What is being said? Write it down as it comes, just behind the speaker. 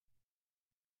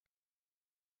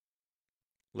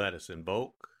Let us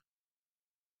invoke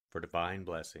for divine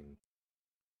blessing.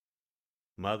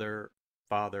 Mother,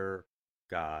 Father,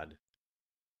 God,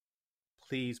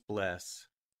 please bless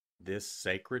this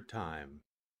sacred time.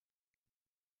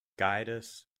 Guide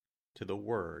us to the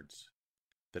words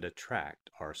that attract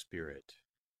our spirit.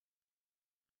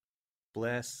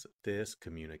 Bless this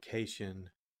communication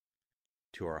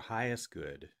to our highest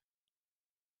good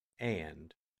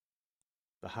and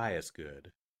the highest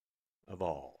good of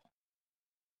all.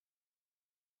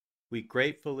 We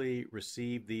gratefully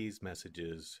receive these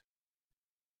messages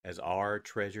as our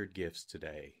treasured gifts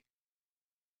today.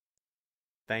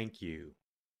 Thank you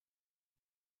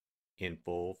in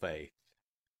full faith.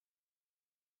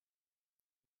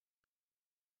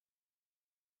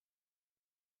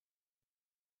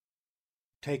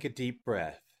 Take a deep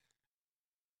breath.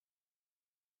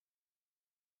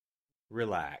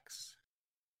 Relax.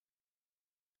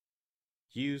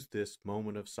 Use this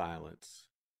moment of silence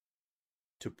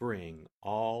to bring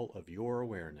all of your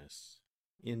awareness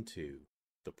into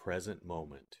the present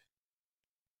moment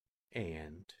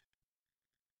and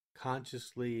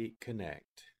consciously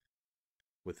connect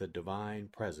with the divine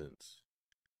presence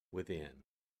within.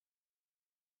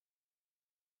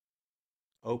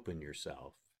 Open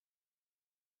yourself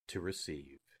to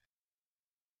receive.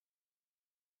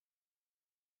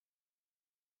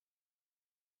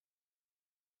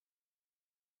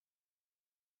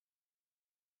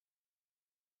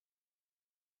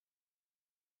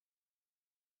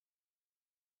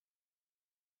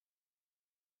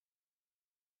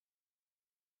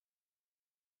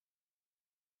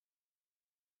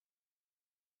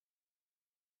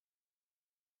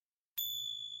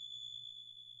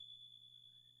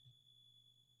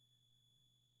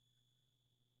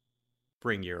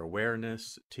 Bring your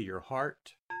awareness to your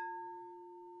heart.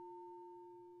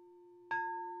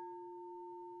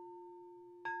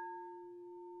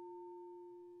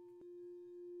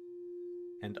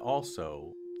 And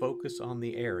also focus on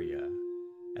the area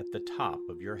at the top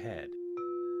of your head.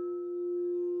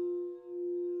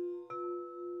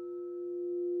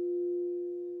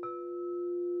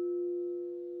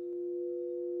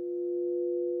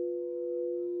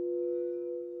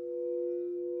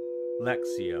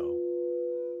 Lectio.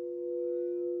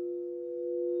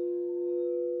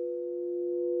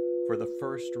 For the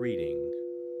first reading,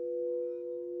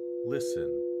 listen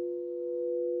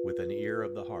with an ear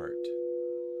of the heart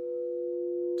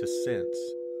to sense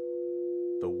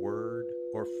the word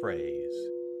or phrase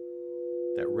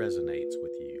that resonates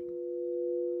with you.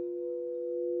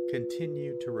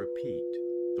 Continue to repeat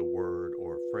the word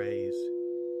or phrase.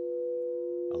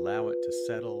 Allow it to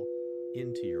settle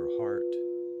into your heart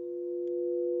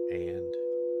and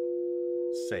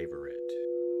savor it.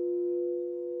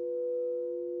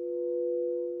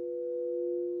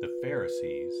 The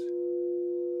Pharisees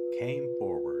came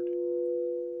forward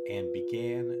and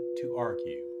began to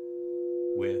argue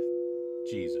with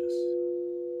Jesus,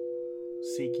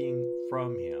 seeking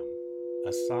from him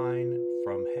a sign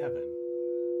from heaven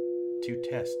to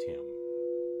test him.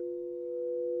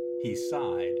 He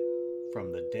sighed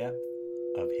from the depth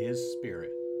of his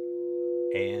spirit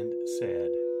and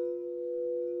said,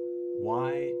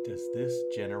 "Why does this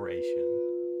generation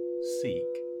seek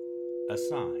a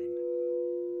sign?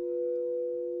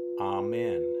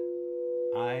 Amen,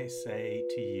 I say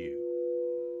to you,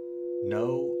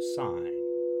 no sign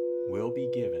will be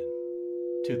given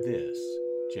to this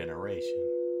generation."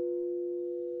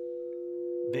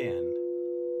 Then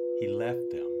he left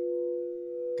them,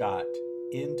 got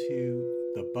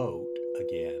into the boat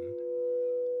again,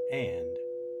 and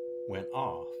went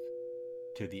off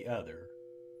to the other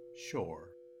shore.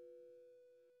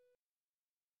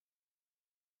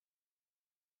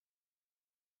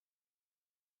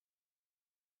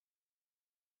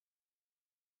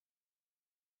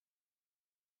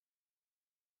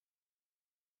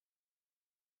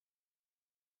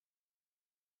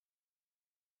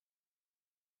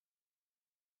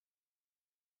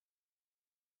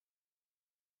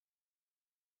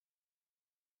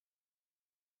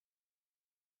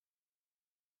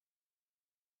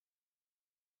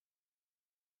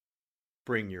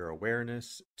 Bring your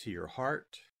awareness to your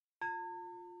heart.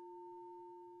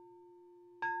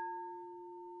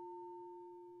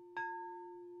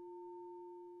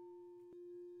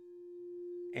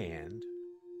 And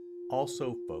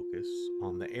also focus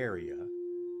on the area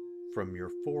from your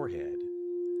forehead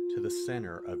to the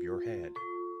center of your head.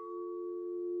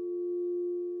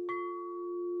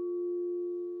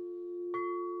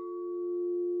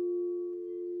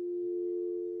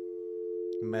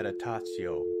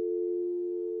 Meditatio.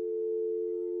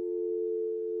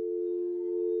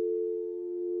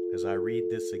 As I read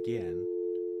this again,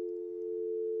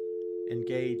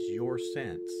 engage your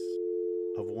sense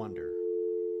of wonder.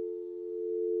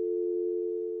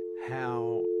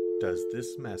 How does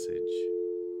this message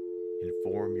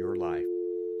inform your life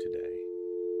today?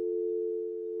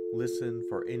 Listen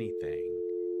for anything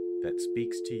that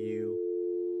speaks to you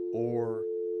or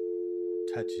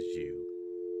touches you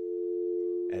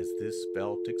as this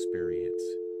felt experience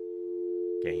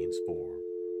gains form.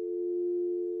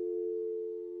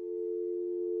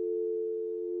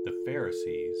 The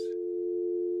Pharisees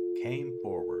came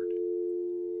forward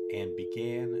and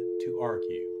began to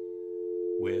argue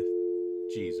with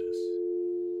Jesus,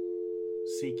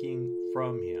 seeking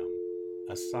from him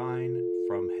a sign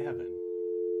from heaven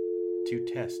to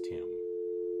test him.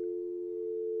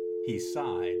 He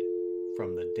sighed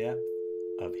from the depth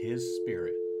of his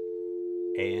spirit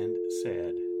and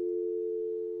said,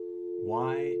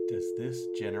 "Why does this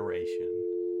generation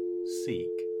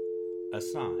seek a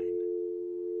sign?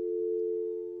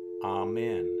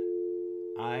 Amen,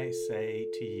 I say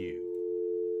to you,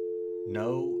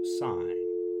 no sign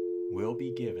will be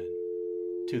given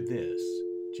to this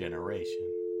generation."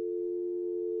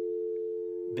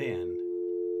 Then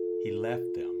he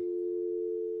left them,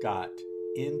 got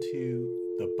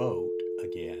into the boat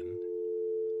again,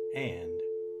 and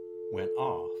went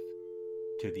off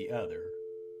to the other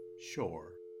shore.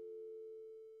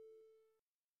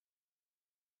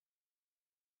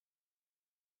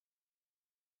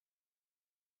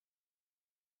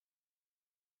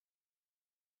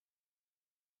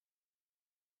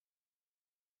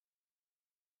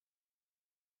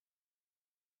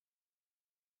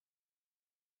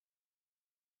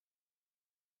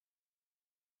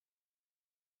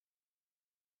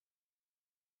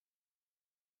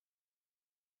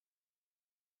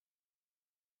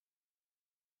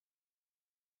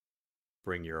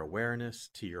 Bring your awareness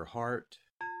to your heart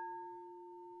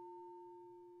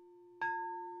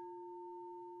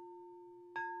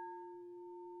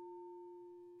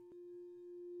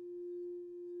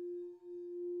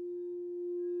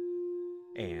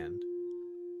and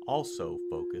also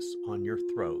focus on your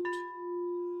throat.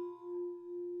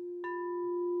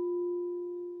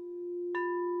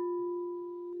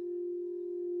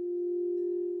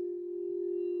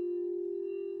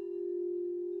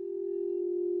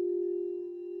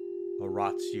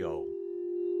 Oratio.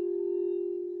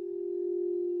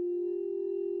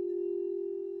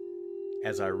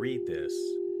 As I read this,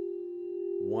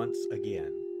 once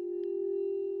again,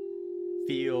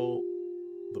 feel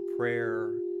the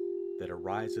prayer that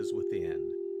arises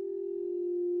within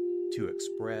to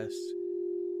express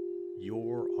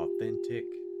your authentic,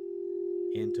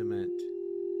 intimate,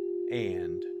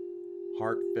 and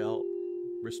heartfelt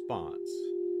response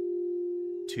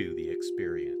to the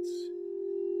experience.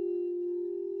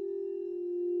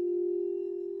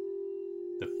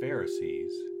 The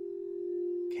Pharisees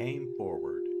came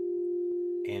forward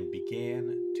and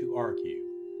began to argue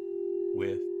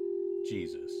with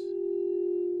Jesus,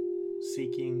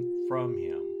 seeking from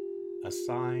him a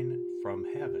sign from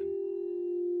heaven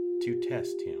to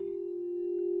test him.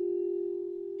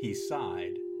 He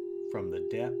sighed from the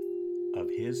depth of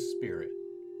his spirit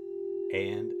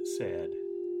and said,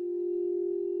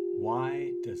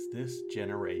 "Why does this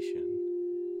generation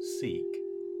seek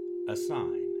a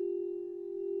sign?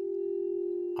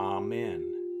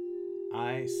 Amen,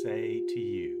 I say to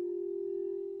you,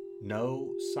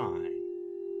 no sign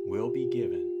will be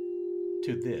given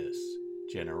to this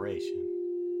generation."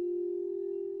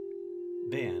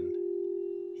 Then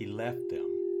he left them,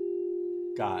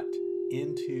 got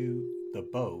into the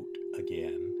boat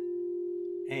again,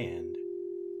 and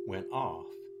went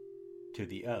off to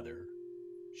the other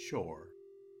shore.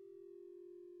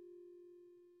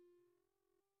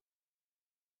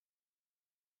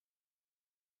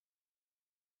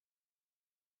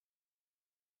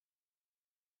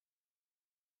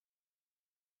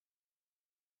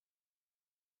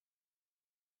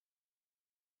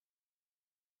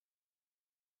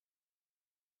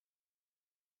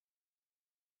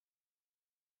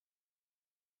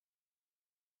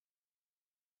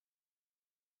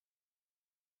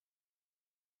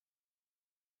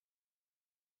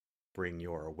 Bring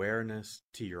your awareness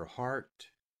to your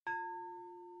heart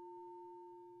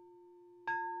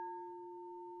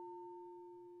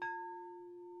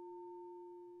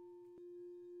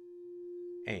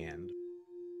and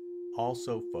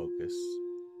also focus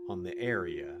on the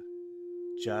area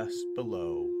just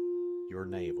below your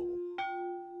navel.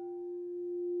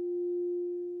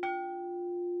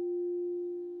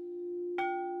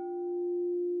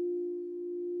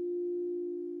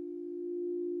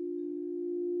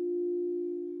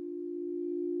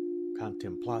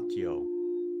 Contemplatio.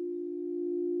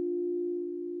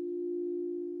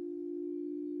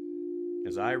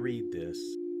 As I read this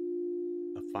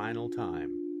a final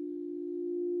time,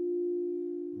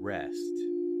 rest.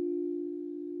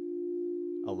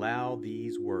 Allow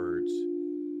these words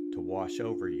to wash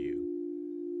over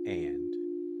you and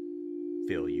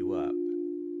fill you up.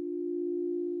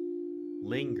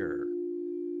 Linger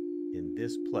in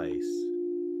this place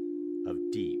of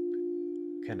deep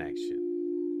connection.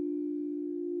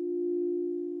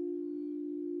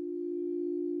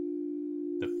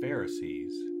 The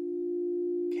Pharisees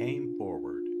came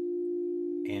forward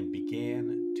and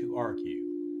began to argue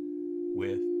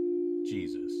with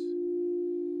Jesus,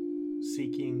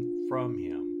 seeking from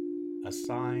him a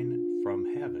sign from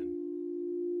heaven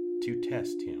to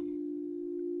test him.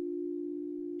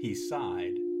 He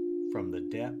sighed from the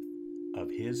depth of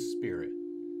his spirit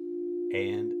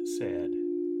and said,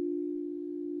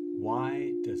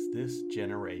 "Why does this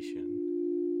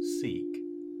generation seek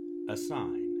a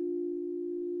sign?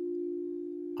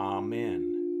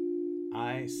 Amen,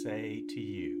 I say to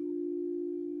you,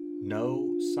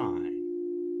 no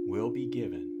sign will be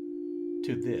given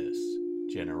to this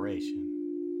generation."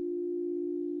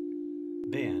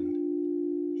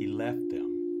 Then he left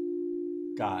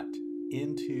them, got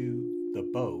into the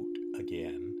boat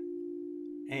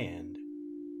again, and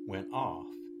went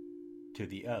off to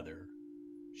the other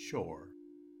shore.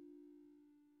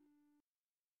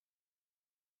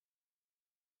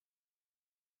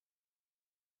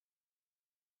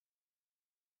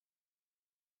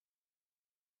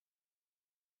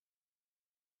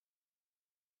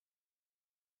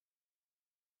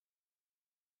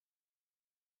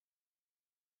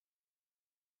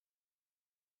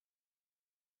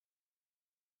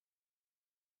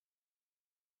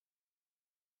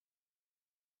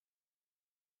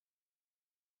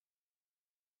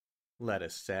 Let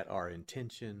us set our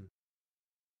intention.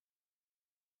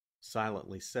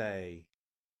 Silently say,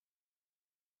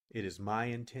 "It is my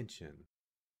intention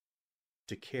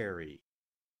to carry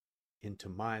into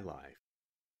my life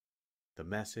the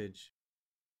message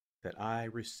that I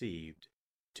received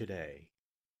today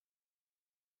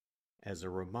as a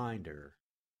reminder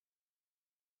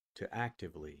to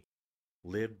actively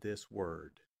live this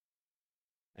word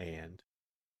and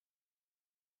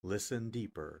listen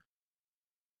deeper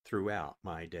throughout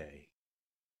my day."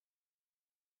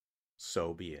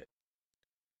 So be it.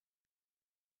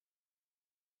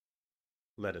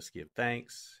 Let us give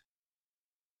thanks.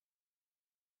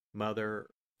 Mother,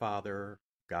 Father,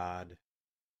 God,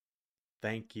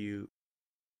 thank you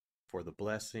for the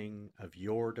blessing of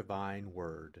your divine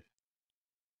word.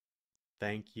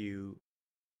 Thank you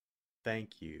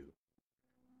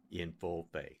in full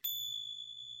faith.